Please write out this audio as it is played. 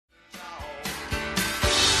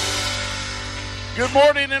Good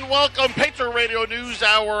morning and welcome, Patriot Radio News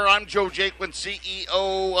Hour. I'm Joe Jaquin,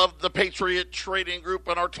 CEO of the Patriot Trading Group,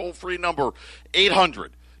 and our toll-free number,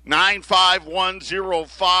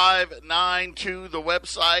 800-951-0592, the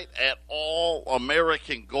website at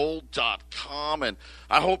allamericangold.com. And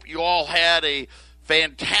I hope you all had a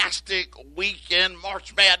fantastic weekend.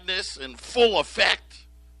 March Madness in full effect.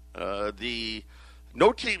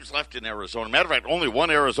 No teams left in Arizona. Matter of fact, only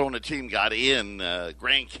one Arizona team got in,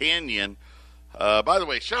 Grand Canyon. By the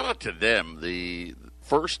way, shout out to them. The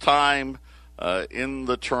first time in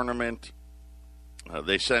the tournament,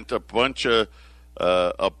 they sent a bunch of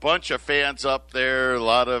fans up there. A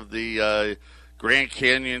lot of the Grand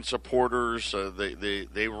Canyon supporters.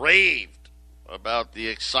 They raved about the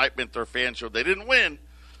excitement their fans showed. They didn't win,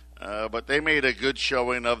 but they made a good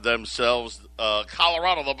showing of themselves.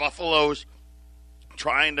 Colorado, the Buffaloes,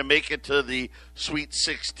 trying to make it to the Sweet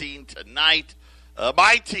 16 tonight.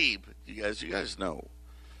 My team. You guys know.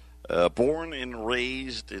 Born and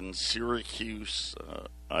raised in Syracuse.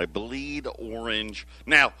 I bleed orange.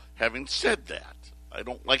 Now, having said that, I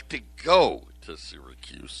don't like to go to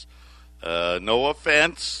Syracuse. No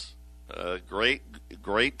offense. Great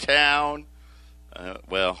town.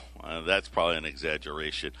 That's probably an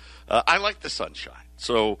exaggeration. I like the sunshine.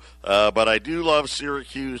 So, but I do love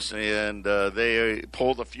Syracuse, and they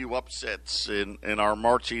pulled a few upsets in our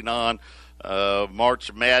marching on.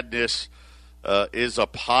 March Madness is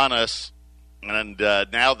upon us, and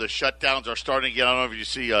now the shutdowns are starting again. I don't know if you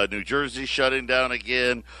see New Jersey shutting down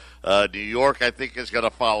again. New York, I think, is going to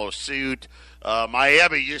follow suit.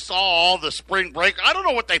 Miami, you saw all the spring break. I don't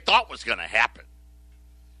know what they thought was going to happen.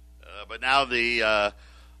 But now their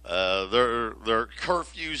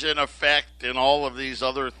curfew's in effect and all of these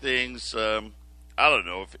other things. I don't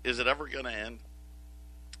know. Is it ever going to end?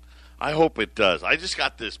 I hope it does. I just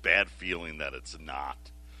got this bad feeling that it's not,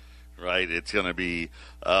 right? It's going to be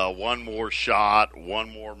one more shot, one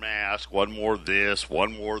more mask, one more this,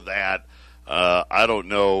 one more that. I don't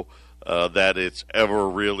know that it's ever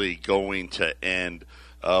really going to end,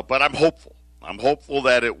 but I'm hopeful. I'm hopeful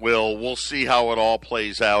that it will. We'll see how it all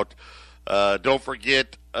plays out. Don't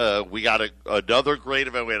forget, we got another great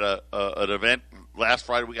event. We had an event last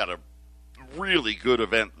Friday. We got a really good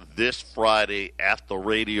event this Friday at the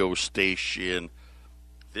radio station.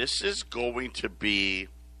 This is going to be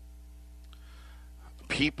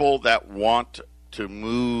people that want to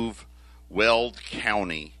move Weld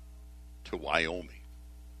County to Wyoming.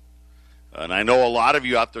 And I know a lot of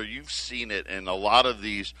you out there, you've seen it in a lot of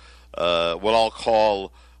these, what I'll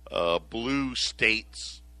call blue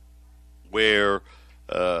states, where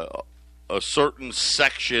a certain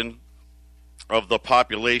section of the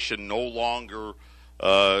population no longer,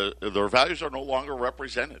 their values are no longer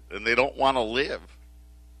represented, and they don't want to live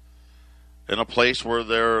in a place where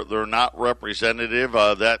they're not representative.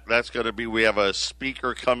 That's going to be. We have a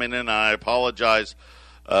speaker coming in. I apologize.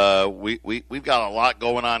 We've got a lot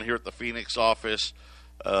going on here at the Phoenix office.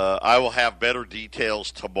 I will have better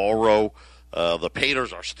details tomorrow. The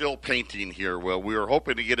painters are still painting here. Well, we were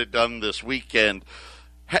hoping to get it done this weekend.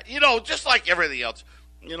 Just like everything else,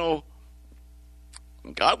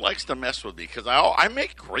 God likes to mess with me because I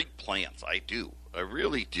make great plans. I do. I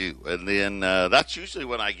really do. And then that's usually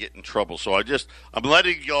when I get in trouble. So I'm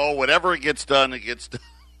letting go. Whenever it gets done, it gets done.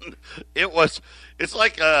 It's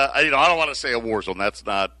like, I don't want to say a war zone. That's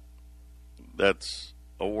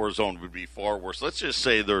a war zone would be far worse. Let's just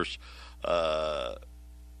say there's, I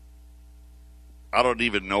don't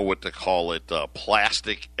even know what to call it,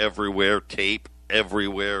 plastic everywhere, tape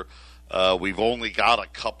everywhere. We've only got a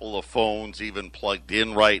couple of phones even plugged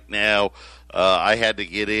in right now. I had to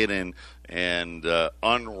get in and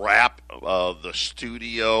unwrap the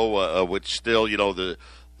studio, which still, the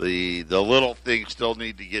little things still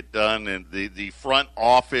need to get done, and the front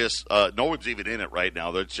office, no one's even in it right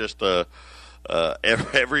now. There's just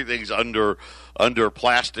everything's under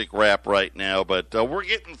plastic wrap right now, but we're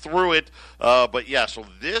getting through it. But yeah, so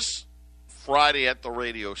this Friday at the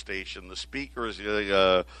radio station, the speaker is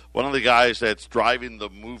one of the guys that's driving the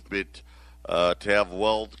movement to have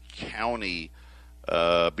Weld County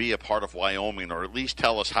be a part of Wyoming, or at least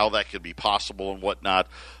tell us how that could be possible and whatnot.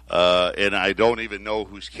 And I don't even know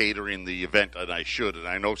who's catering the event, and I should, and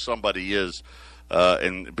I know somebody is.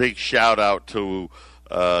 And big shout out to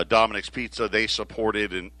Dominic's Pizza. They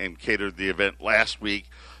supported and catered the event last week.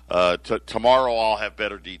 Tomorrow I'll have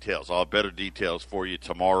better details. I'll have better details for you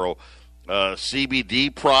tomorrow.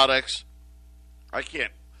 CBD products. I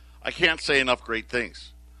can't say enough great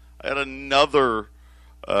things. I had another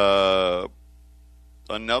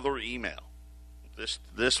email.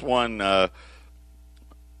 This one,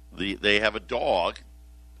 they have a dog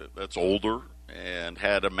that's older, and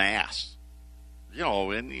had a mass.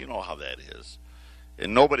 And you know how that is.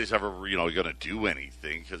 And nobody's ever, going to do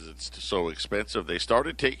anything because it's so expensive. They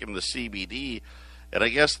started taking the CBD, and I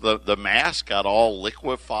guess the mass got all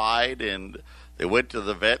liquefied, and they went to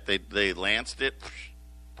the vet. They lanced it.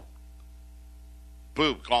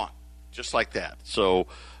 Boom, gone. Just like that. So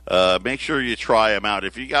make sure you try them out.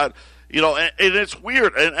 If you got, and it's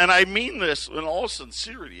weird, and I mean this in all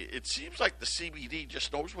sincerity. It seems like the CBD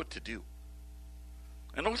just knows what to do.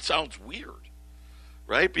 I know it sounds weird,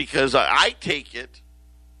 right? Because I take it,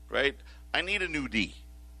 right? I need a new D.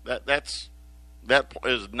 That is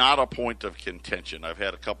not a point of contention. I've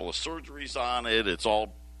had a couple of surgeries on it. It's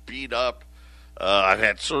all beat up. I've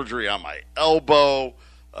had surgery on my elbow.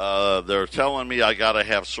 They're telling me I got to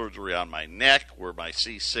have surgery on my neck where my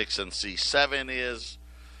C6 and C7 is.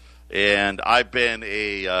 And I've been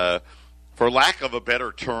for lack of a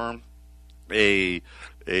better term, a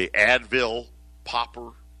Advil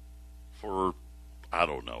popper for, I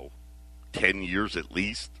don't know, 10 years at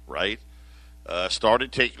least, right?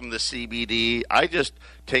 Started taking the CBD. I just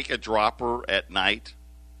take a dropper at night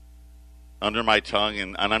under my tongue,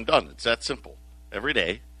 and I'm done. It's that simple. Every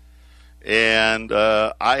day. And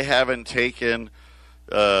I haven't taken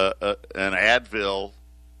an Advil.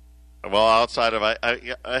 Well, outside of I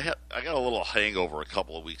got a little hangover a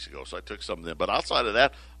couple of weeks ago, so I took something. But outside of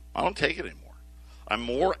that, I don't take it anymore. I'm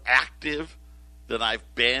more active than I've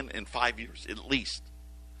been in 5 years, at least.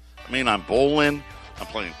 I mean, I'm bowling, I'm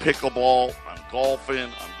playing pickleball, I'm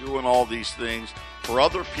golfing, I'm doing all these things. For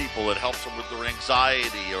other people, it helps them with their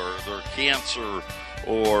anxiety or their cancer,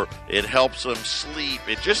 or it helps them sleep.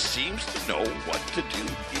 It just seems to know what to do.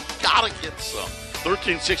 You gotta get some.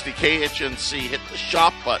 1360 KHNC, hit the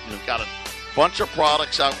shop button. We've got a bunch of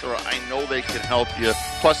products out there. I know they can help you.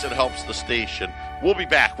 Plus, it helps the station. We'll be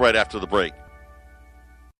back right after the break.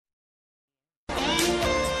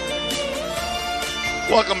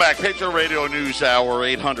 Welcome back. Patriot Radio News Hour,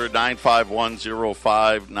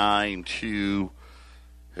 800-951-0592.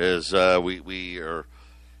 As we are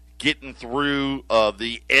getting through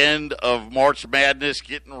the end of March Madness,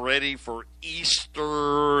 getting ready for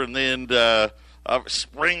Easter, and then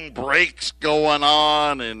spring breaks going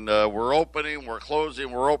on, and we're opening, we're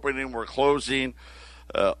closing, we're opening, we're closing.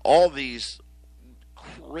 All these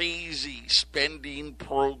crazy spending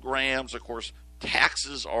programs. Of course,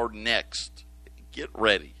 taxes are next. Get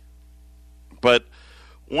ready. But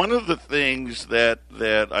one of the things that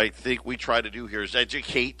I think we try to do here is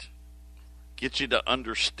educate, get you to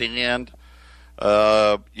understand.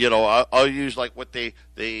 I'll use like what they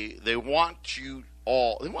want you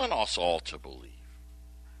all. They want us all to believe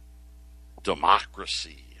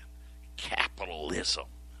democracy, capitalism,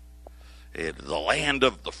 and the land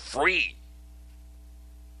of the free.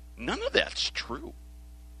 None of that's true.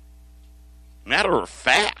 Matter of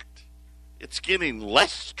fact, it's getting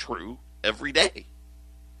less true every day.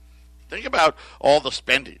 Think about all the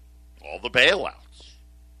spending, all the bailouts,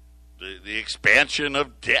 the expansion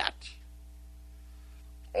of debt,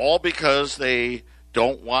 all because they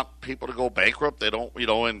don't want people to go bankrupt. They don't,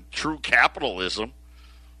 in true capitalism,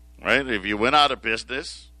 right? If you went out of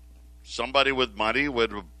business, somebody with money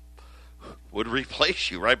would replace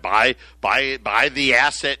you, right? Buy the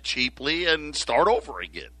asset cheaply and start over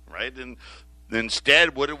again, right? And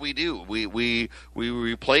instead, what do? We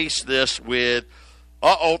replace this with,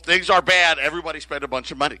 things are bad. Everybody spend a bunch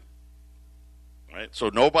of money, right? So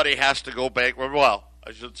nobody has to go bankrupt. Well,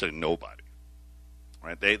 I shouldn't say nobody,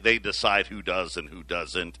 right? They decide who does and who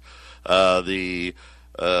doesn't. When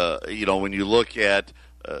you look at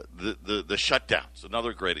the shutdowns,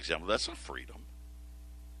 another great example. That's not freedom.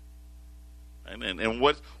 And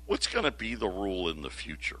what's going to be the rule in the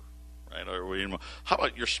future, right? How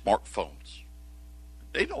about your smartphones?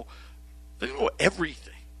 They know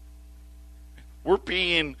everything. We're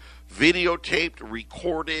being videotaped,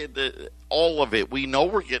 recorded, all of it. We know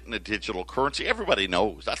we're getting a digital currency. Everybody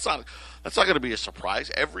knows. That's not going to be a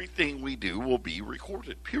surprise. Everything we do will be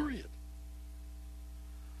recorded, period.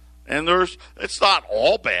 And it's not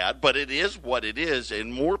all bad, but it is what it is.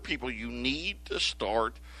 And more people, you need to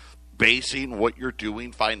start basing what you're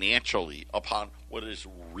doing financially upon what is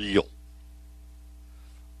real.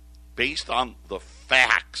 Based on the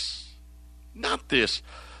facts, not this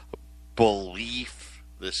belief,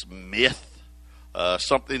 this myth,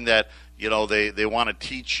 something that they want to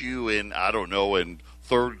teach you in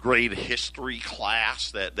third grade history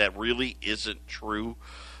class that really isn't true.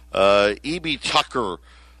 E.B. Tucker,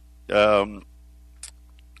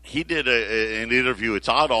 he did an interview. It's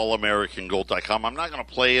on allamericangold.com. I'm not going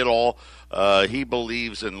to play it all. He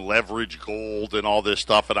believes in leverage gold and all this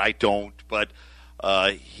stuff, and I don't, but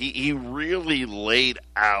he really laid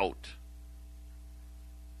out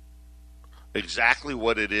exactly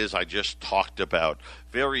what it is I just talked about.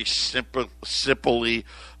 Very simply,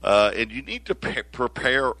 and you need to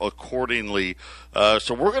prepare accordingly.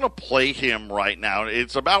 So we're going to play him right now.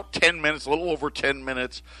 It's about 10 minutes, a little over 10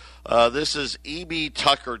 minutes. This is E.B.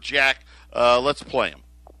 Tucker. Jack, let's play him.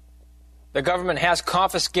 The government has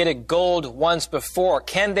confiscated gold once before.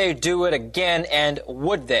 Can they do it again, and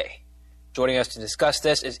would they? Joining us to discuss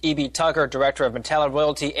this is E.B. Tucker, Director of Metalla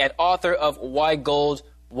Royalty and author of Why Gold,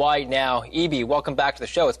 Why Now? E.B., welcome back to the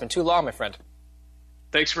show. It's been too long, my friend.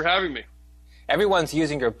 Thanks for having me. Everyone's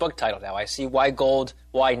using your book title now. I see Why Gold,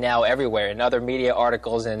 Why Now everywhere in other media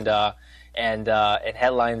articles and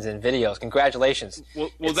headlines and videos. Congratulations. Well,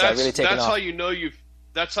 that's really taken off.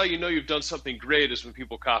 That's how you know you've done something great is when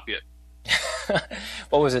people copy it.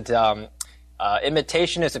 What was it?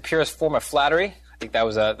 Imitation is the purest form of flattery. I think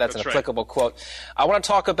that's an applicable quote. I want to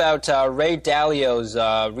talk about Ray Dalio's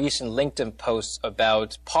recent LinkedIn posts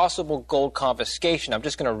about possible gold confiscation. I'm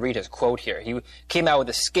just going to read his quote here. He came out with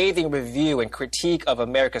a scathing review and critique of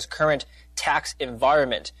America's current tax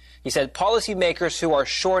environment. He said, policymakers who are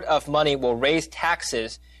short of money will raise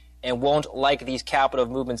taxes and won't like these capital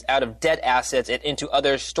movements out of debt assets and into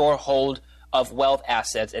other storehold of wealth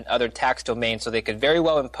assets and other tax domains, so they could very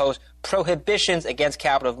well impose prohibitions against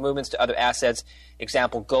capital movements to other assets,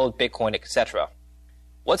 example, gold, Bitcoin, etc.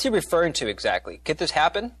 What's he referring to exactly? Could this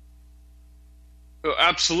happen?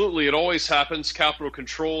 Absolutely. It always happens. Capital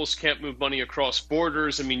controls can't move money across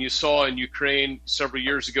borders. I mean, you saw in Ukraine several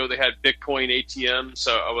years ago, they had Bitcoin ATMs.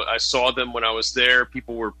 So I saw them when I was there.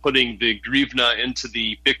 People were putting the hryvnia into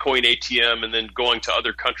the Bitcoin ATM and then going to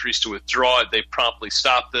other countries to withdraw it. They promptly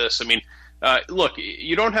stopped this. I mean, look,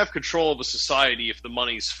 you don't have control of a society if the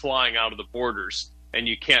money's flying out of the borders and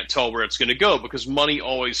you can't tell where it's going to go because money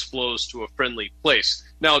always flows to a friendly place.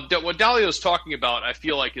 Now, what Dalio's talking about, I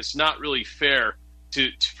feel like it's not really fair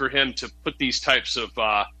for him to put these types of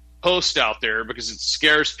posts out there because it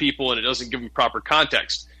scares people and it doesn't give them proper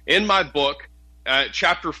context. In my book,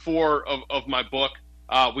 chapter 4 of my book,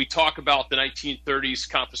 we talk about the 1930s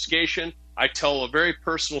confiscation. I tell a very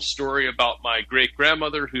personal story about my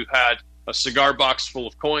great-grandmother who had a cigar box full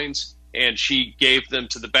of coins, and she gave them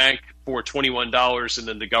to the bank for $21, and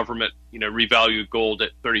then the government, revalued gold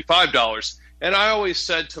at $35. And I always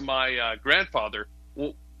said to my grandfather,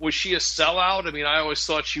 well, was she a sellout? I mean, I always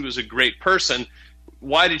thought she was a great person.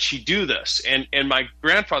 Why did she do this? And my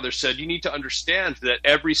grandfather said, you need to understand that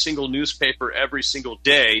every single newspaper, every single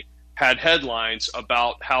day, had headlines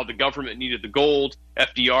about how the government needed the gold.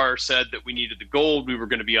 FDR said that we needed the gold. We were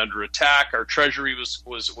going to be under attack. Our treasury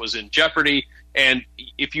was in jeopardy. And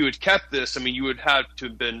if you had kept this, I mean, you would have to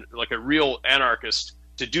have been like a real anarchist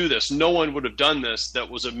to do this. No one would have done this that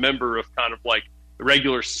was a member of kind of like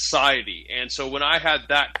regular society. And so when I had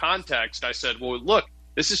that context, I said, well, look,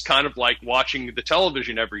 this is kind of like watching the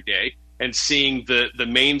television every day and seeing the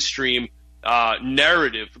mainstream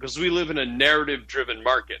narrative, because we live in a narrative-driven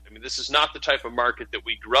market. I mean, this is not the type of market that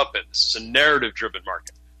we grew up in. This is a narrative-driven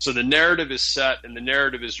market. So the narrative is set and the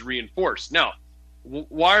narrative is reinforced. Now,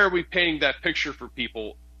 why are we painting that picture for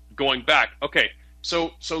people going back? Okay,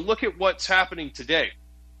 so look at what's happening today.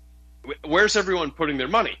 Where's everyone putting their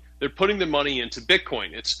money? They're putting the money into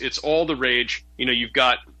Bitcoin. It's all the rage. You've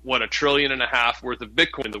got, $1.5 trillion worth of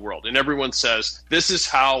Bitcoin in the world. And everyone says, this is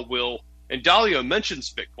how we'll, and Dalio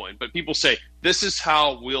mentions Bitcoin, but people say, this is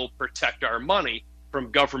how we'll protect our money from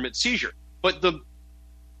government seizure. But the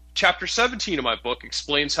chapter 17 of my book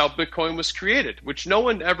explains how Bitcoin was created, which no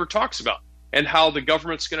one ever talks about, and how the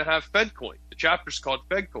government's going to have FedCoin. The chapter's called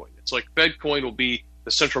FedCoin. It's like FedCoin will be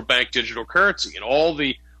the central bank digital currency, and all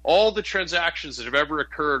the transactions that have ever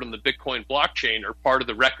occurred on the Bitcoin blockchain are part of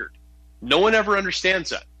the record. No one ever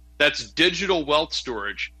understands that. That's digital wealth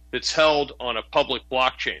storage that's held on a public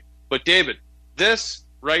blockchain. But David, this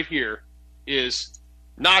right here is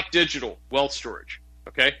not digital wealth storage,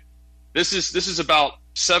 okay? This is about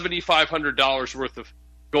 $7,500 worth of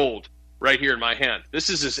gold right here in my hand.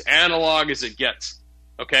 This is as analog as it gets,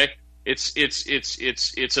 okay?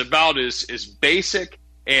 It's about as basic,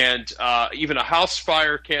 and even a house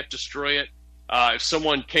fire can't destroy it. If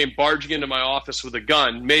someone came barging into my office with a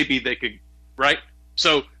gun, maybe they could, right?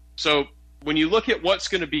 So when you look at what's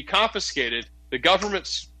going to be confiscated, the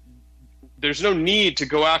government's, there's no need to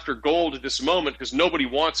go after gold at this moment because nobody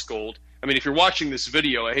wants gold. I mean, if you're watching this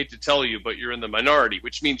video, I hate to tell you, but you're in the minority,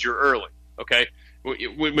 which means you're early, okay?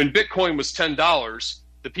 When Bitcoin was $10,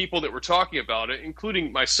 the people that were talking about it,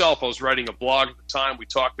 including myself, I was writing a blog at the time. We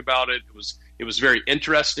talked about it. It was very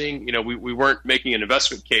interesting. We weren't making an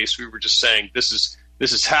investment case. We were just saying this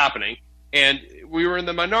is happening. And we were in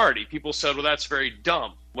the minority. People said, well, that's very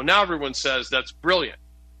dumb. Well, now everyone says that's brilliant.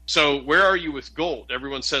 So where are you with gold?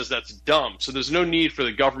 Everyone says that's dumb. So there's no need for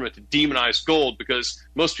the government to demonize gold because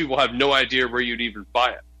most people have no idea where you'd even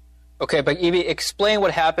buy it. Okay, but Evie, explain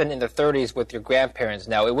what happened in the 30s with your grandparents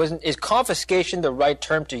now. Is confiscation the right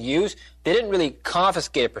term to use? They didn't really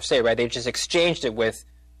confiscate it per se, right? They just exchanged it with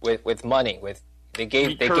money. They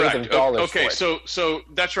gave them dollars okay, for it. So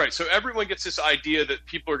that's right. So everyone gets this idea that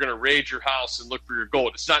people are going to raid your house and look for your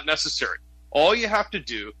gold. It's not necessary. All you have to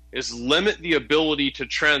do is limit the ability to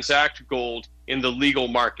transact gold in the legal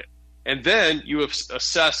market. And then you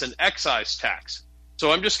assess an excise tax.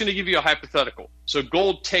 So I'm just going to give you a hypothetical. So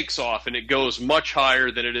gold takes off and it goes much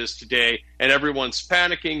higher than it is today, and everyone's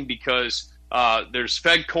panicking because there's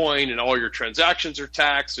Fed coin and all your transactions are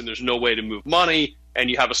taxed and there's no way to move money, and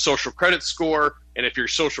you have a social credit score, and if your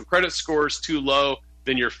social credit score is too low,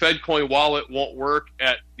 then your Fed coin wallet won't work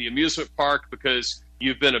at the amusement park because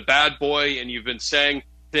you've been a bad boy and you've been saying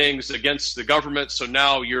things against the government, so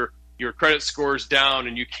now your credit score is down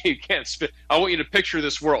and you can't spend. I want you to picture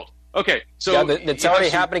this world. Okay, so yeah, it's already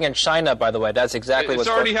happening in China, by the way. That's exactly what's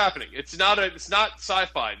already happening. It's not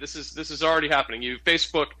sci-fi. This is already happening.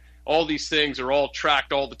 Facebook, all these things are all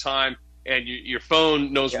tracked all the time, and your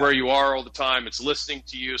phone knows where you are all the time. It's listening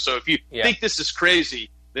to you. So if you think this is crazy,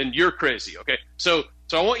 then you're crazy. Okay, so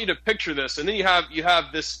I want you to picture this, and then you have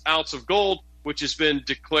this ounce of gold, which has been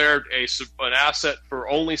declared an asset for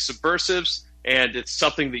only subversives, and it's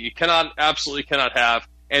something that you absolutely cannot have.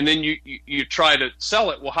 And then you try to sell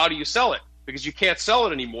it. Well, how do you sell it? Because you can't sell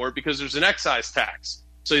it anymore because there's an excise tax.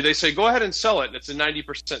 So they say, go ahead and sell it, and it's a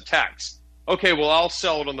 90% tax. Okay, well, I'll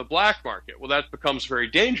sell it on the black market. Well, that becomes very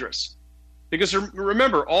dangerous. Because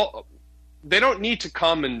remember, they don't need to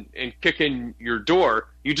come and kick in your door.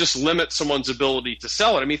 You just limit someone's ability to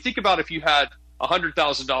sell it. I mean, think about if you had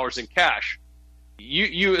 $100,000 in cash.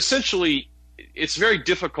 You essentially, it's very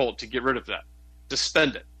difficult to get rid of that, to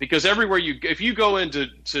spend it, because everywhere if you go into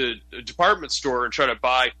a department store and try to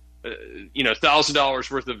buy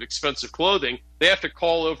 $1,000 worth of expensive clothing, they have to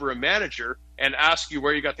call over a manager and ask you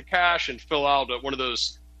where you got the cash and fill out one of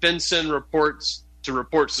those FinCEN reports to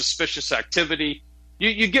report suspicious activity.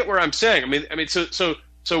 You get where I'm saying. I mean, so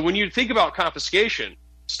when you think about confiscation,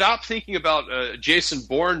 stop thinking about a Jason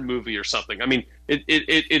Bourne movie or something. I mean,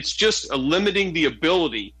 it's just limiting the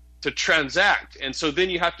ability to transact, and so then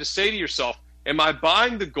you have to say to yourself, am I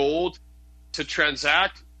buying the gold to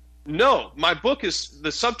transact? No.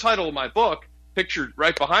 The subtitle of my book, pictured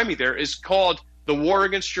right behind me there, is called The War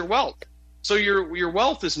Against Your Wealth. So your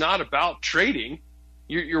wealth is not about trading.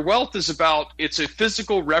 Your wealth is it's a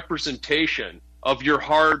physical representation of your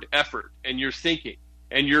hard effort and your thinking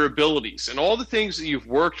and your abilities and all the things that you've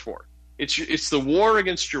worked for. It's the war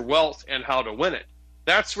against your wealth and how to win it.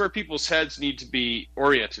 That's where people's heads need to be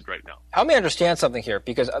oriented right now. Help me understand something here,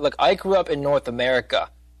 because look, I grew up in North America,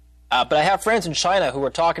 but I have friends in China who are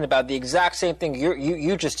talking about the exact same thing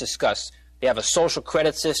you just discussed. They have a social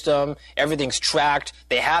credit system. Everything's tracked.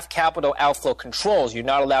 They have capital outflow controls. You're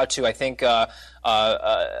not allowed to, I think,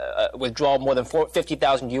 withdraw more than $50,000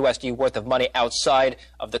 USD worth of money outside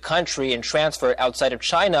of the country and transfer it outside of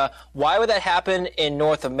China. Why would that happen in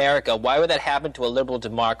North America? Why would that happen to a liberal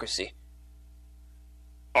democracy?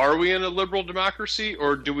 Are we in a liberal democracy,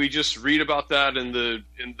 or do we just read about that in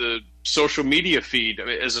the social media feed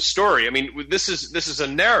as a story? I mean, this is a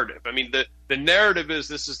narrative. I mean, the narrative is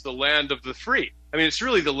this is the land of the free. I mean, it's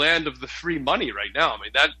really the land of the free money right now. I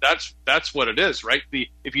mean, that's what it is, right?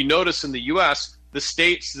 If you notice in the U.S., the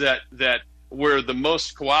states that were the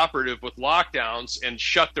most cooperative with lockdowns and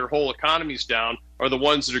shut their whole economies down are the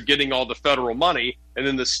ones that are getting all the federal money, and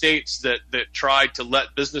then the states that tried to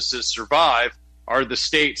let businesses survive are the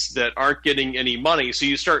states that aren't getting any money. So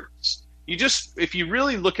if you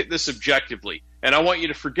really look at this objectively, and I want you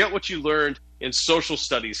to forget what you learned in social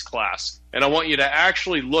studies class, and I want you to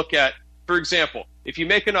actually look at, for example, if you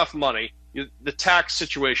make enough money, the tax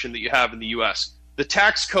situation that you have in the U.S., the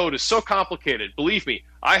tax code is so complicated. Believe me,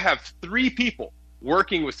 I have 3 people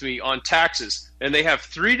working with me on taxes, and they have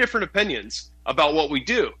 3 different opinions about what we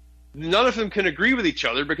do. None of them can agree with each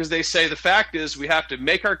other because they say the fact is we have to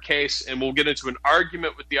make our case, and we'll get into an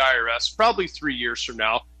argument with the IRS probably 3 years from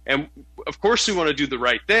now. And of course we want to do the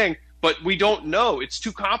right thing, but we don't know. It's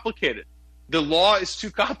too complicated. The law is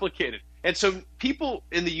too complicated. And so people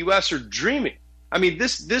in the U.S. are dreaming. I mean,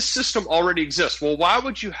 this system already exists. Well, why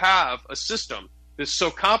would you have a system that's so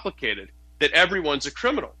complicated that everyone's a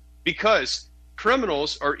criminal? Because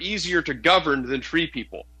criminals are easier to govern than free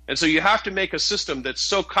people. And so you have to make a system that's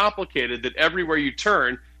so complicated that everywhere you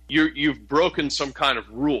turn, you've broken some kind of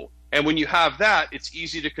rule. And when you have that, it's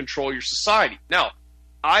easy to control your society. Now,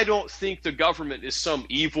 I don't think the government is some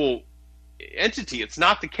evil entity. It's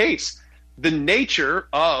not the case. The nature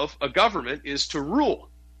of a government is to rule.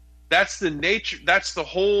 That's the nature. That's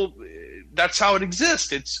how it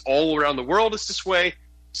exists. It's all around the world. It's this way.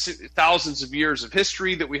 Thousands of years of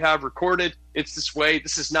history that we have recorded. It's this way.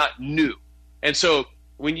 This is not new. And so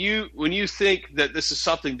when you think that this is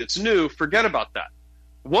something that's new, forget about that.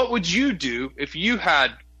 What would you do if you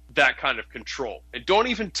had that kind of control? And don't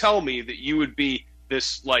even tell me that you would be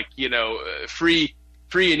this free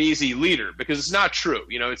and easy leader, because it's not true.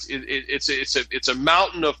 It's a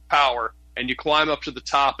mountain of power, and you climb up to the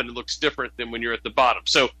top, and it looks different than when you're at the bottom.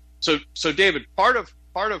 So David, part of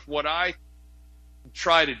what I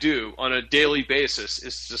try to do on a daily basis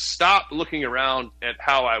is to stop looking around at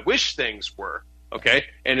how I wish things were, okay,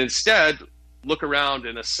 and instead look around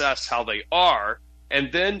and assess how they are,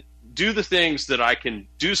 and then do the things that I can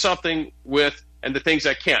do something with and the things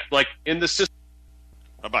I can't, like in the system.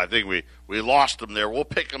 I think we lost them there. We'll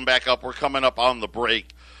pick them back up. We're coming up on the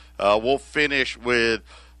break. We'll finish with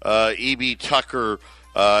E.B. Tucker.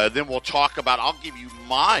 Then we'll talk about, I'll give you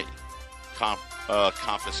my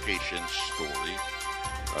confiscation story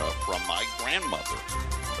from my grandmother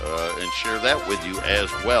and share that with you as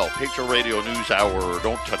well. Patriot Radio News Hour.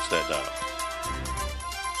 Don't touch that dial.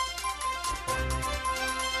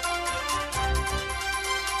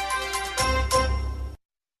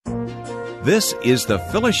 This is the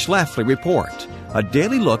Phyllis Schlafly Report, a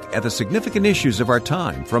daily look at the significant issues of our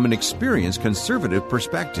time from an experienced conservative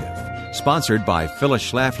perspective. Sponsored by Phyllis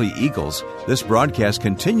Schlafly Eagles, this broadcast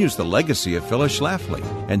continues the legacy of Phyllis Schlafly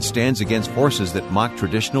and stands against forces that mock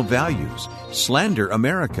traditional values, slander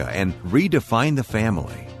America, and redefine the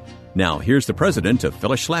family. Now, here's the president of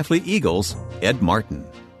Phyllis Schlafly Eagles, Ed Martin.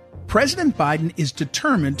 President Biden is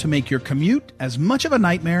determined to make your commute as much of a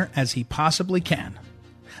nightmare as he possibly can.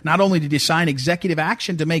 Not only did he sign executive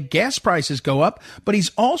action to make gas prices go up, but he's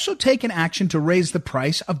also taken action to raise the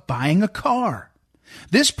price of buying a car.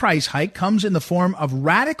 This price hike comes in the form of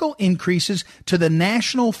radical increases to the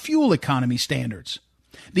national fuel economy standards.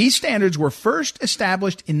 These standards were first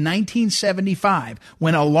established in 1975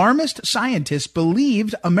 when alarmist scientists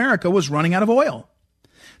believed America was running out of oil.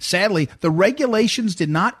 Sadly, the regulations did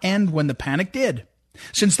not end when the panic did.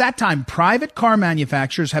 Since that time, private car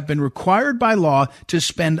manufacturers have been required by law to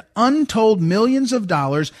spend untold millions of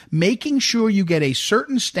dollars making sure you get a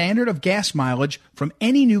certain standard of gas mileage from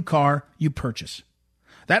any new car you purchase.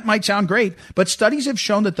 That might sound great, but studies have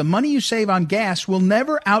shown that the money you save on gas will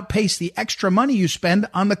never outpace the extra money you spend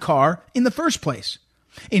on the car in the first place.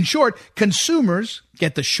 In short, consumers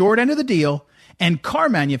get the short end of the deal, and car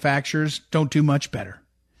manufacturers don't do much better.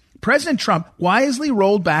 President Trump wisely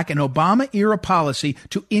rolled back an Obama-era policy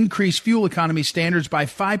to increase fuel economy standards by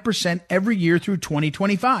 5% every year through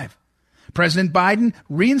 2025. President Biden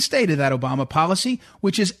reinstated that Obama policy,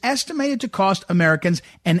 which is estimated to cost Americans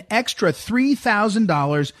an extra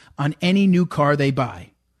 $3,000 on any new car they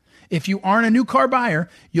buy. If you aren't a new car buyer,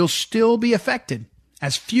 you'll still be affected.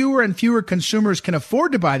 As fewer and fewer consumers can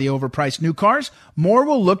afford to buy the overpriced new cars, more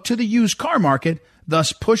will look to the used car market,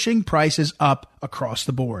 thus pushing prices up across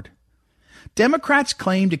the board. Democrats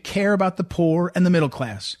claim to care about the poor and the middle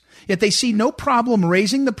class, yet they see no problem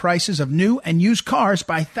raising the prices of new and used cars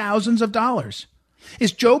by thousands of dollars.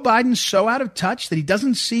 Is Joe Biden so out of touch that he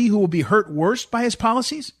doesn't see who will be hurt worst by his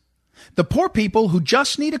policies? The poor people who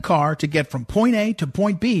just need a car to get from point A to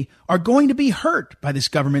point B are going to be hurt by this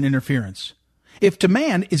government interference. If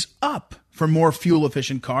demand is up for more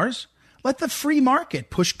fuel-efficient cars, let the free market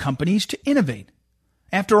push companies to innovate.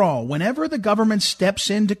 After all, whenever the government steps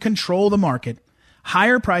in to control the market,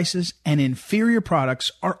 higher prices and inferior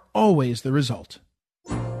products are always the result.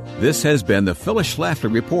 This has been the Phyllis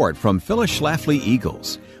Schlafly Report from Phyllis Schlafly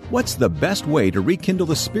Eagles. What's the best way to rekindle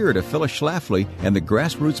the spirit of Phyllis Schlafly and the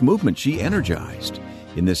grassroots movement she energized?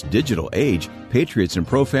 In this digital age, patriots and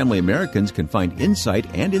pro-family Americans can find insight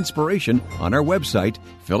and inspiration on our website,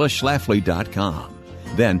 phyllisschlafly.com.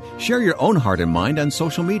 Then share your own heart and mind on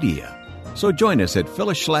social media. So join us at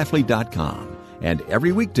phyllisschlafly.com and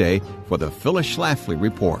every weekday for the Phyllis Schlafly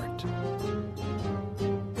Report.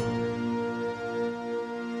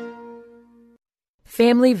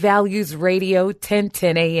 Family Values Radio,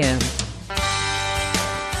 1010 a.m.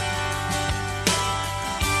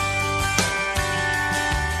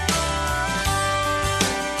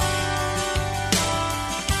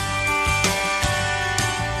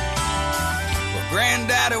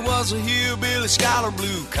 Granddaddy was a hillbilly scholar,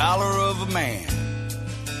 blue collar of a man.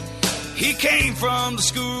 He came from the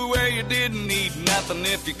school where you didn't need nothing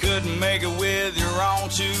if you couldn't make it with your own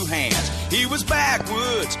two hands. He was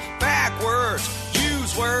backwards,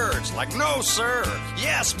 use words like no sir,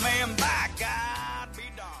 yes ma'am, by God be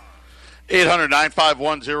darned.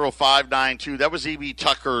 800-951-0592. That was E.B.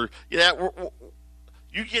 Tucker. Yeah,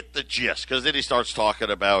 you get the gist, because then he starts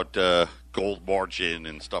talking about gold margin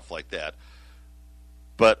and stuff like that.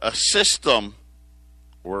 But a system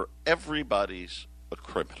where everybody's a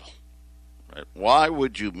criminal. Right? Why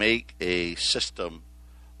would you make a system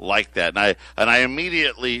like that? And I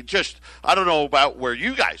immediately I don't know about where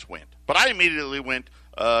you guys went, but I immediately went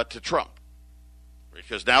to Trump,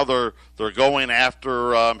 because now they're going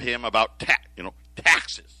after him about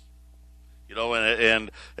taxes.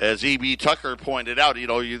 And as E.B. Tucker pointed out,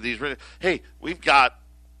 hey, we've got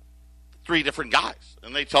 3 different guys,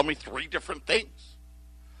 and they tell me 3 different things,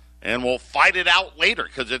 and we'll fight it out later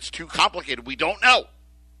because it's too complicated. We don't know.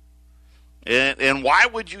 And why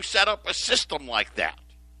would you set up a system like that?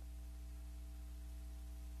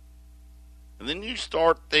 And then you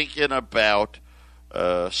start thinking about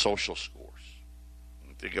social scores.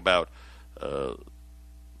 Think about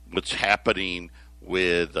what's happening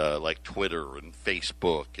with like Twitter and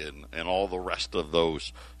Facebook and all the rest of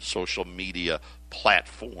those social media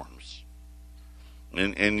platforms.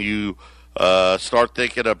 And you start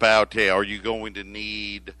thinking about, hey, are you going to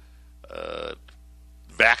need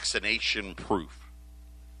vaccination proof,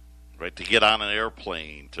 right, to get on an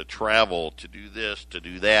airplane, to travel, to do this, to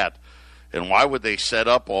do that? And why would they set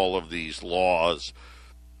up all of these laws?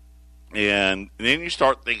 And then you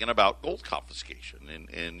start thinking about gold confiscation,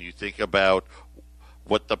 and you think about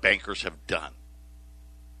what the bankers have done.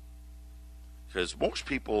 Because most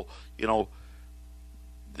people,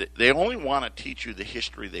 they only want to teach you the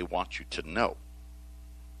history they want you to know,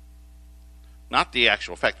 not the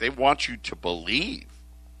actual fact. They want you to believe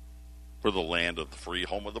we're the land of the free,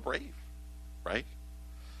 home of the brave, right?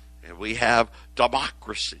 And we have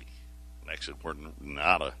democracy. Actually, we're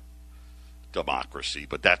not a democracy,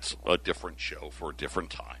 but that's a different show for a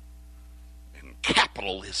different time. And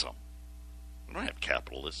capitalism. We don't have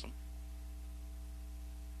capitalism.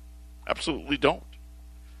 Absolutely don't.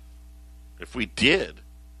 If we did,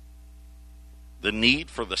 the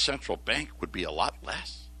need for the central bank would be a lot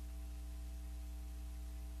less.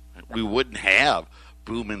 We wouldn't have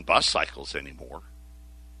boom and bust cycles anymore.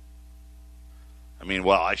 I mean,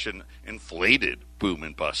 well, I shouldn't inflated boom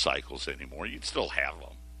and bust cycles anymore. You'd still have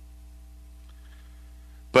them.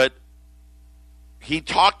 But he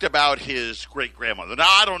talked about his great-grandmother. Now,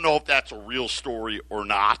 I don't know if that's a real story or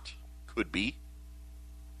not. Could be.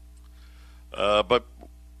 But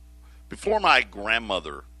before my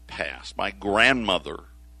grandmother passed, my grandmother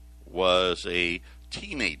was a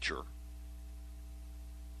teenager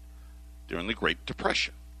during the Great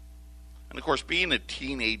Depression. And, of course, being a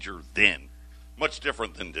teenager then, much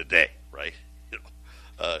different than today, right?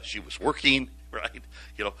 She was working, right?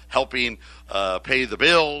 Helping pay the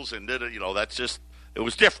bills, and that's just, it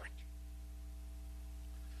was different.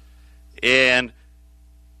 And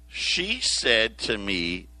she said to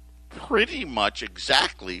me pretty much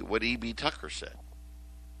exactly what E.B. Tucker said.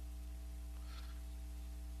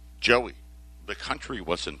 Joey, the country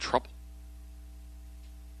was in trouble.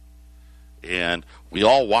 And we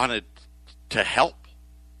all wanted to help.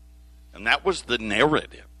 And that was the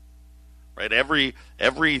narrative, right?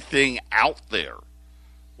 Everything out there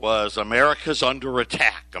was America's under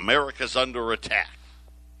attack. America's under attack.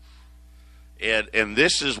 And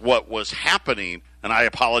this is what was happening. And I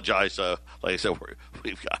apologize. Like I said,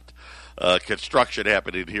 we've got construction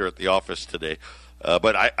happening here at the office today.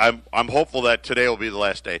 But I'm hopeful that today will be the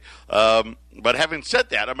last day. But having said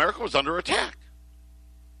that, America was under attack.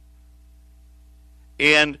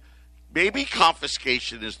 And maybe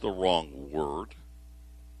confiscation is the wrong word,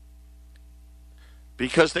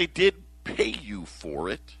 because they did pay you for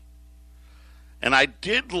it. And I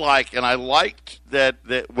liked that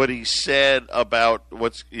what he said about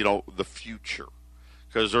what's, the future.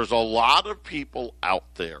 Because there's a lot of people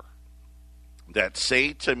out there that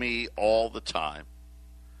say to me all the time,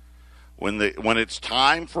 when it's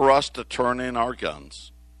time for us to turn in our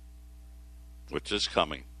guns, which is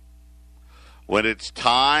coming, when it's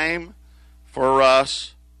time for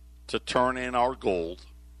us to turn in our gold,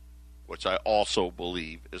 which I also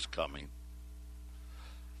believe is coming,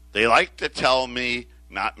 they like to tell me,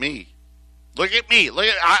 not me. Look at me. You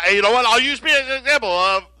know what? I'll use me as an example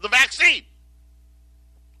of the vaccine.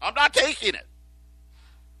 I'm not taking it.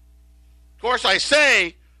 Of course, I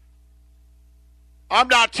say I'm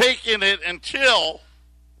not taking it until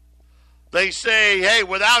they say, hey,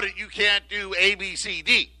 without it, you can't do A, B, C,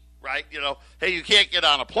 D. right? Hey, you can't get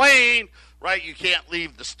on a plane, right? You can't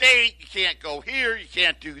leave the state. You can't go here. You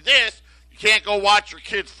can't do this. You can't go watch your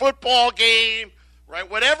kid's football game, right?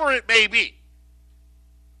 Whatever it may be.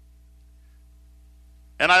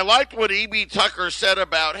 And I liked what E.B. Tucker said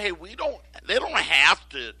about, hey, they don't have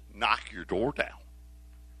to knock your door down.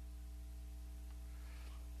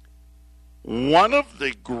 One of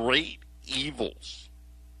the great evils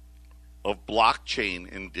of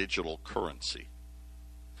blockchain and digital currency,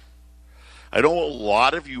 I know a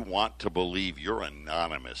lot of you want to believe you're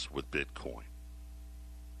anonymous with Bitcoin.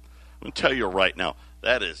 I'm going to tell you right now,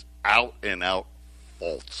 that is out and out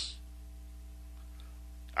false.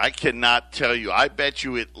 I cannot tell you, I bet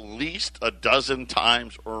you at least a dozen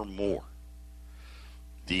times or more,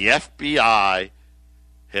 the FBI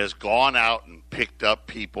has gone out and picked up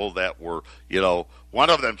people that were, one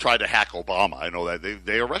of them tried to hack Obama. I know that.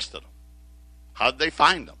 They arrested him. How did they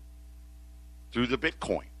find him? Through the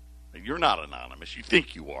Bitcoin. You're not anonymous. You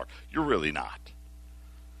think you are. You're really not.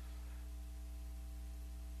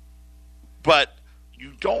 But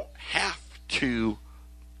you don't have to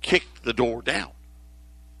kick the door down.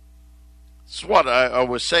 This is what I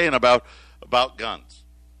was saying about guns.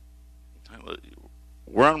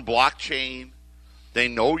 We're on blockchain. They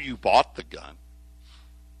know you bought the gun,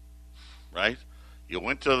 right? You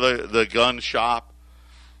went to the gun shop.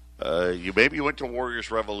 You went to Warriors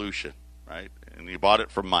Revolution, right? And you bought it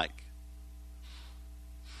from Mike.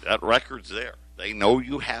 That record's there. They know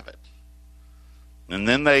you have it. And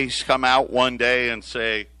then they come out one day and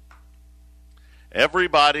say,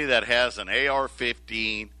 everybody that has an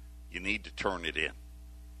AR-15, you need to turn it in.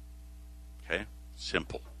 Okay?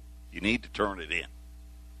 Simple. You need to turn it in.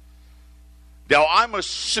 Now, I'm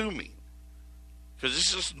assuming, because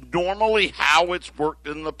this is normally how it's worked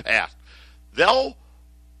in the past, they'll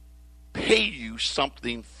pay you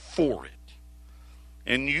something for it.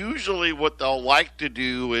 And usually what they'll like to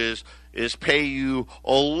do is pay you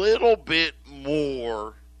a little bit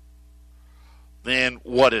more than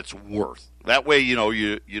what it's worth. That way, you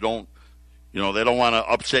don't, they don't want to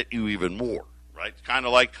upset you even more, right? It's kind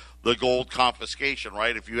of like the gold confiscation,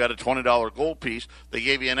 right? If you had a $20 gold piece, they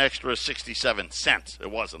gave you an extra 67 cents.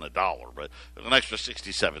 It wasn't $1, but it was an extra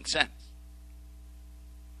 67 cents.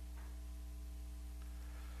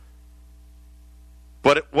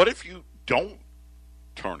 But what if you don't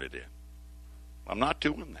turn it in? I'm not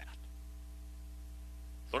doing that.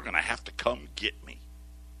 They're going to have to come get me.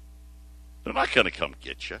 They're not going to come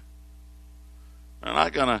get you. They're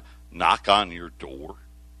not going to knock on your door.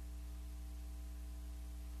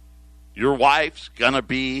 Your wife's going to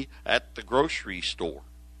be at the grocery store.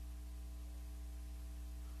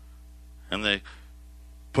 And they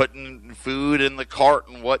putting food in the cart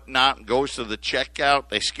and whatnot, and goes to the checkout.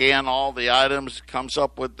 They scan all the items, comes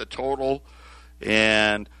up with the total,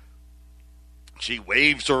 and she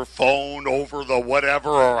waves her phone over the whatever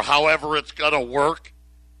or however it's going to work.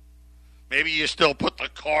 Maybe you still put the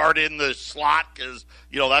card in the slot because,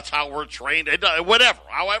 that's how we're trained. Whatever,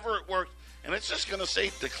 however it works. And it's just going to say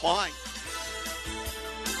decline.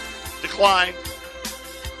 Decline.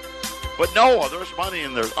 But no, there's money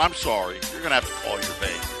in there. I'm sorry. You're going to have to call your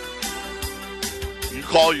bank. You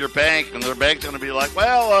call your bank, and their bank's going to be like,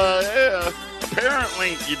 well,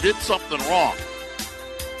 apparently you did something wrong.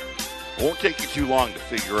 It won't take you too long to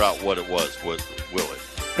figure out what it was, will it?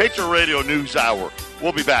 Patriot Radio News Hour.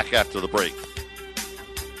 We'll be back after the break.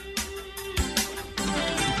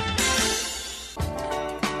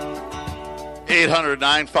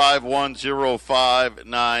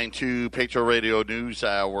 (800-951-0592) Patriot Radio News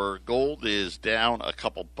Hour. Gold is down a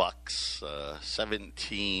couple bucks,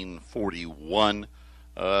 17.41.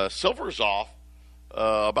 Silver's off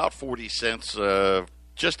about 40 cents,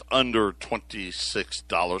 just under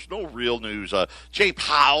 $26. No real news. Jay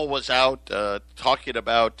Powell was out talking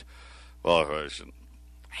about,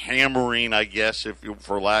 hammering, I guess,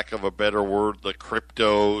 for lack of a better word, the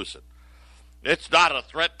cryptos. It's not a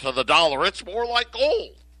threat to the dollar. It's more like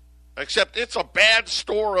gold, except it's a bad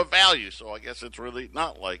store of value. So I guess it's really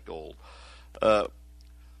not like gold.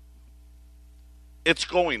 It's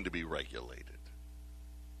going to be regulated.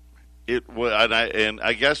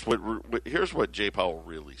 I guess here's what Jay Powell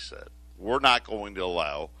really said: we're not going to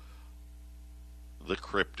allow the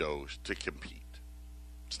cryptos to compete.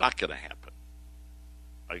 It's not going to happen.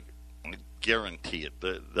 I guarantee it.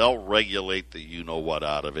 They'll regulate the you-know-what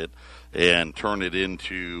out of it and turn it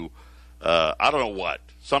into, I don't know what,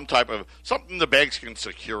 something the banks can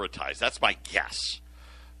securitize. That's my guess.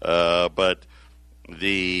 But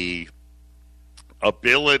the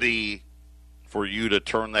ability for you to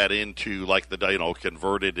turn that into, like,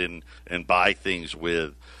 convert it and buy things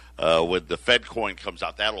with, when the Fed coin comes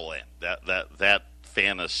out, that'll end. That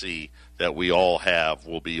fantasy that we all have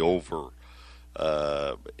will be over,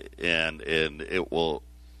 and it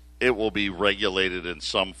will be regulated in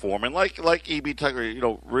some form. And like E.B. Tucker,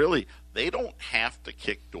 really, they don't have to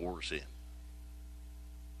kick doors in.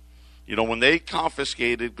 When they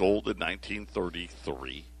confiscated gold in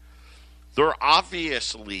 1933, there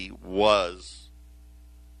obviously was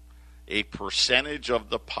a percentage of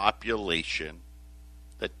the population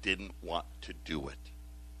that didn't want to do it.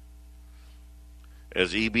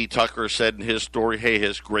 As E.B. Tucker said in his story,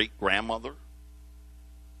 his great-grandmother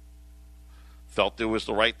felt it was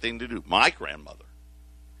the right thing to do. My grandmother,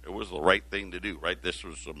 it was the right thing to do, right?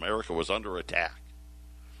 America was under attack.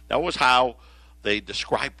 That was how they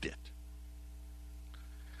described it.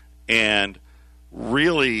 And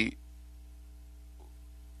really,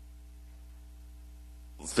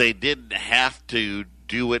 they didn't have to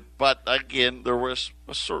do it, but again, there was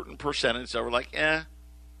a certain percentage that were like,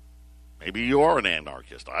 maybe you are an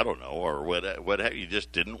anarchist, I don't know, or what you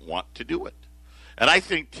just didn't want to do it. And I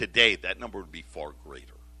think today that number would be far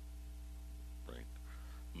greater,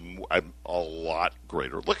 right? A lot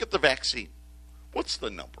greater. Look at the vaccine. What's the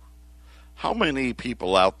number? How many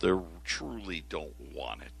people out there truly don't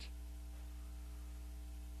want it?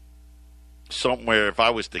 Somewhere, if I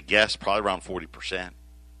was to guess, probably around 40%.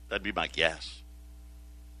 That'd be my guess.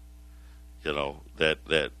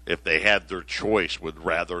 That if they had their choice, would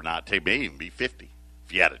rather not take, maybe even be 50,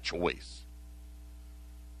 if you had a choice.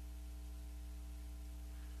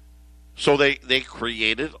 So they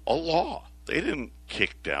created a law. They didn't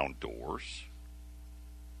kick down doors.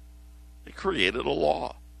 They created a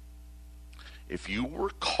law. If you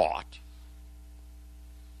were caught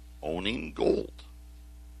owning gold,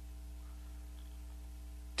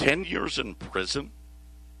 10 years in prison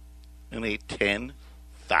and a $10,000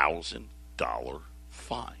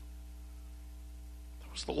 fine.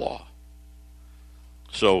 That was the law.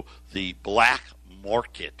 So the black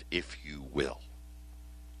market, if you will.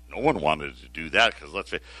 No one wanted to do that because, let's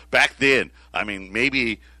say, back then,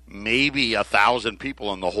 maybe 1,000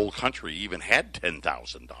 people in the whole country even had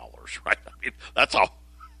 $10,000, right? That's a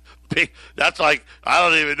big, that's like, I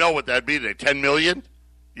don't even know what that'd be today, 10 million,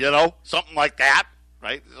 something like that.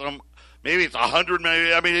 Right? Maybe it's 100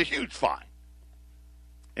 million. A huge fine.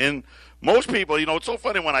 And most people, it's so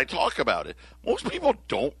funny when I talk about it, most people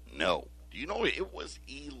don't know. Do you know it was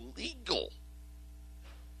illegal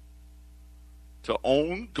to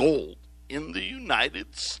own gold in the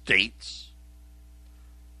United States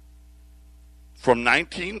from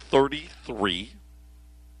 1933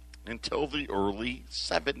 until the early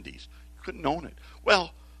 70s? You couldn't own it.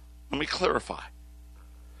 Well, let me clarify.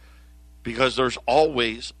 Because there's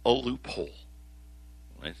always a loophole.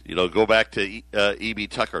 Right? Go back to E.B.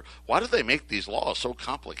 Tucker. Why do they make these laws so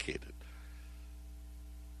complicated?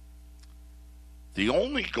 The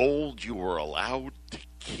only gold you were allowed to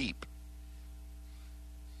keep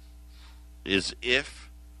is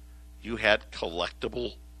if you had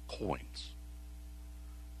collectible coins.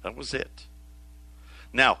 That was it.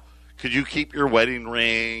 Now, could you keep your wedding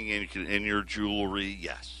ring and your jewelry?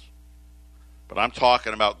 Yes. But I'm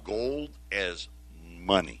talking about gold as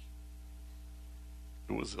money.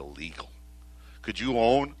 It was illegal. Could you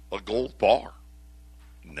own a gold bar?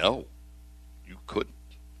 No, you couldn't.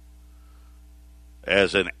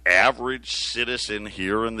 As an average citizen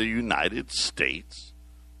here in the United States,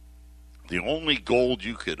 the only gold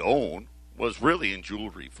you could own was really in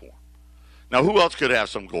jewelry form. Now, who else could have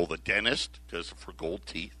some gold? A dentist, just for gold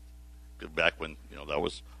teeth, back when that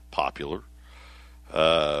was popular.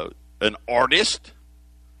 An artist,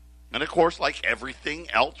 and of course, like everything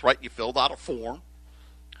else, right, you filled out a form.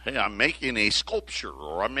 Hey, I'm making a sculpture,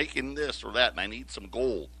 or I'm making this or that, and I need some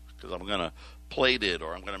gold because I'm going to plate it,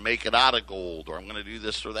 or I'm going to make it out of gold, or I'm going to do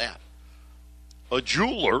this or that. A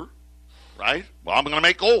jeweler, right, well, I'm going to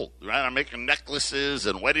make gold, right? I'm making necklaces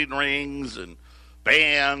and wedding rings and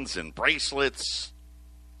bands and bracelets.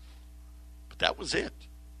 But that was it.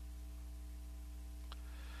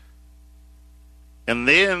 And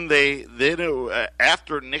then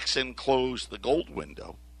after Nixon closed the gold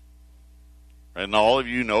window, and all of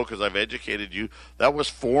you know because I've educated you, that was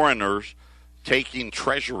foreigners taking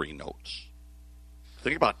treasury notes.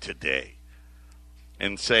 Think about today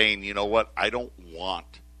and saying, you know what, I don't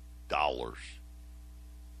want dollars.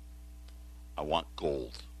 I want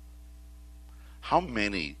gold. How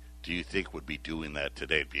many do you think would be doing that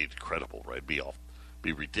today? It'd be incredible, right? It'd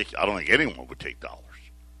be ridiculous. I don't think anyone would take dollars.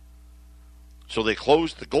 So they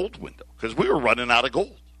closed the gold window because we were running out of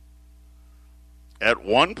gold. At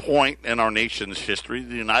one point in our nation's history,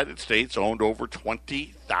 the United States owned over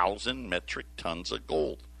 20,000 metric tons of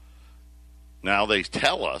gold. Now they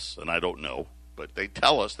tell us, and I don't know, but they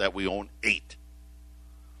tell us that we own 8.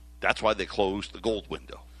 That's why they closed the gold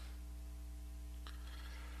window.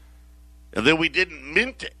 And then we didn't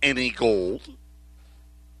mint any gold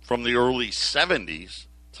from the early 70s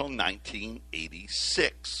till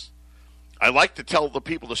 1986. I like to tell the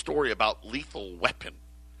people the story about Lethal Weapon.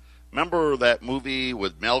 Remember that movie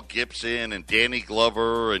with Mel Gibson and Danny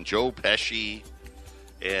Glover and Joe Pesci?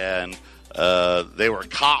 And they were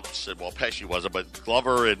cops. And, well, Pesci wasn't, but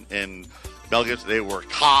Glover and Mel Gibson, they were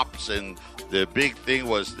cops. And the big thing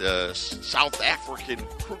was the South African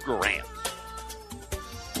Kruger ants.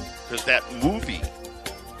 Because that movie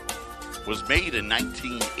was made in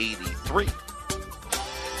 1983.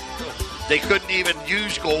 They couldn't even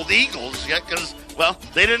use Gold Eagles yet because, well,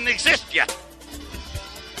 they didn't exist yet.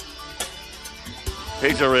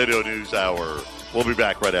 Pacer Radio News Hour. We'll be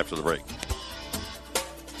back right after the break.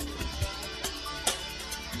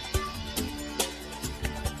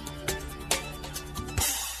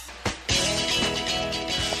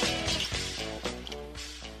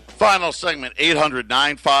 Final segment,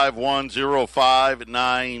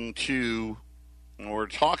 800-951-0592. We're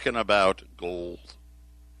talking about gold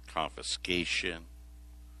confiscation,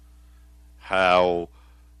 how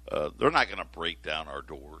they're not going to break down our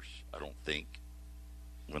doors, I don't think,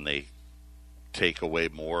 when they take away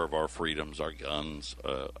more of our freedoms, our guns.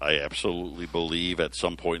 I absolutely believe at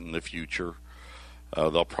some point in the future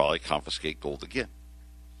they'll probably confiscate gold again,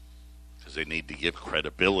 because they need to give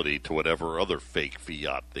credibility to whatever other fake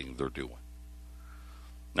fiat thing they're doing.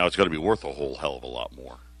 Now, it's going to be worth a whole hell of a lot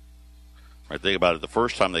more. Right? Think about it. The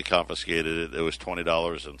first time they confiscated it, it was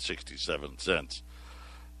 $20.67.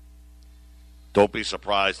 Don't be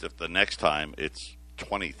surprised if the next time it's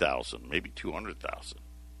 $20,000, maybe $200,000.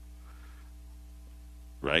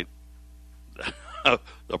 Right?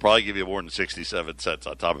 They'll probably give you more than 67 cents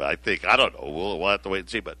on top of it. I think. I don't know. We'll have to wait and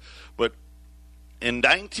see. But in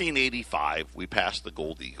 1985, we passed the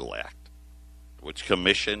Gold Eagle Act, which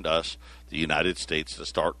commissioned us, the United States, to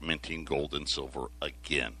start minting gold and silver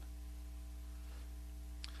again.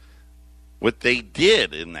 What they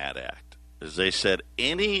did in that act is they said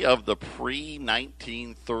any of the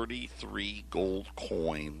pre-1933 gold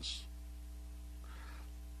coins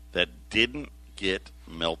that didn't get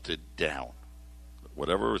melted down,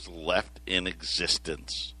 whatever was left in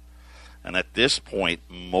existence, and at this point,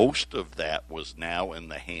 most of that was now in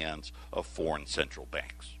the hands of foreign central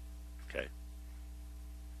banks. Okay?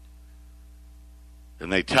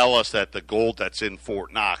 And they tell us that the gold that's in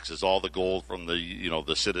Fort Knox is all the gold from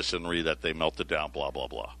the citizenry that they melted down, blah, blah,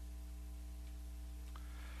 blah.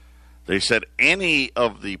 They said any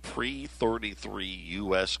of the pre-33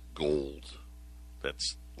 U.S. gold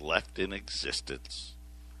that's left in existence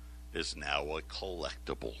is now a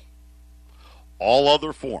collectible. All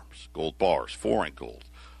other forms, gold bars, foreign gold,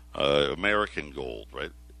 American gold,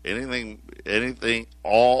 right? Anything,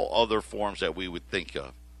 all other forms that we would think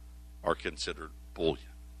of are considered bullion,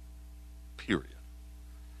 period.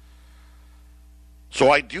 So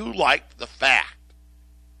I do like the fact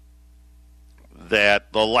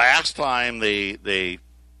that the last time they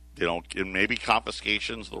and maybe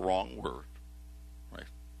confiscation's the wrong word, right?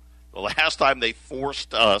 The last time they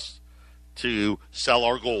forced us to sell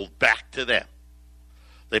our gold back to them,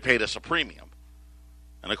 they paid us a premium.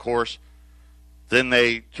 And, of course, then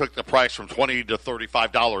they took the price from $20 to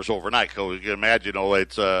 $35 overnight. Because you can imagine,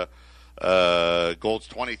 it's gold's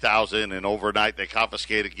 $20,000, and overnight they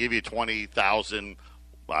confiscated, give you $20,000,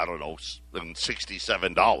 I don't know, and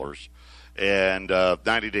 $67. And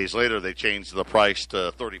 90 days later, they changed the price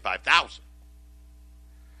to $35,000.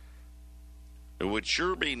 It would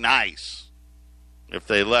sure be nice if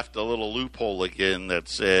they left a little loophole again that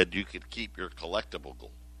said you could keep your collectible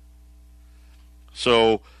gold.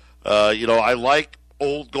 So, I like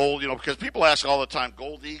old gold, because people ask all the time,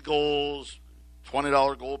 Gold Eagles,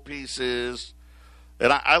 $20 gold pieces.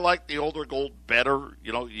 And I like the older gold better.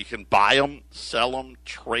 You can buy them, sell them,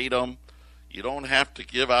 trade them. You don't have to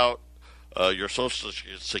give out your Social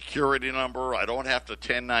Security number. I don't have to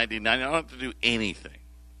 1099. I don't have to do anything.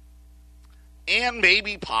 And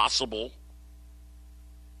maybe possible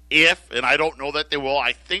if, and I don't know that they will,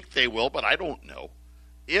 I think they will, but I don't know,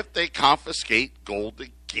 if they confiscate gold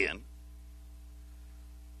again.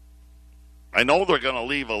 I know they're going to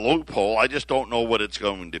leave a loophole. I just don't know what it's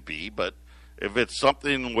going to be. But if it's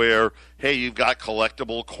something where, hey, you've got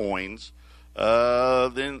collectible coins,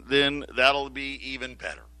 then that'll be even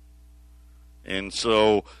better. And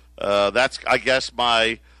so that's, I guess,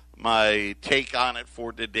 my take on it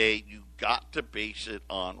for today. You got to base it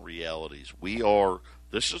on realities.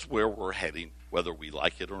 This is where we're heading, whether we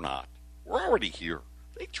like it or not. We're already here.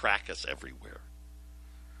 They track us everywhere.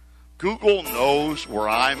 Google knows where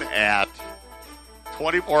I'm at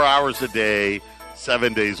 24 hours a day,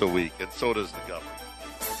 7 days a week, and so does the government.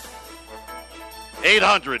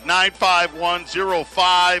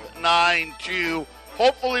 800-951-0592.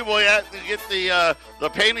 Hopefully we'll get the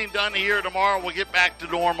painting done here tomorrow. We'll get back to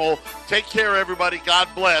normal. Take care, everybody. God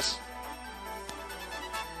bless.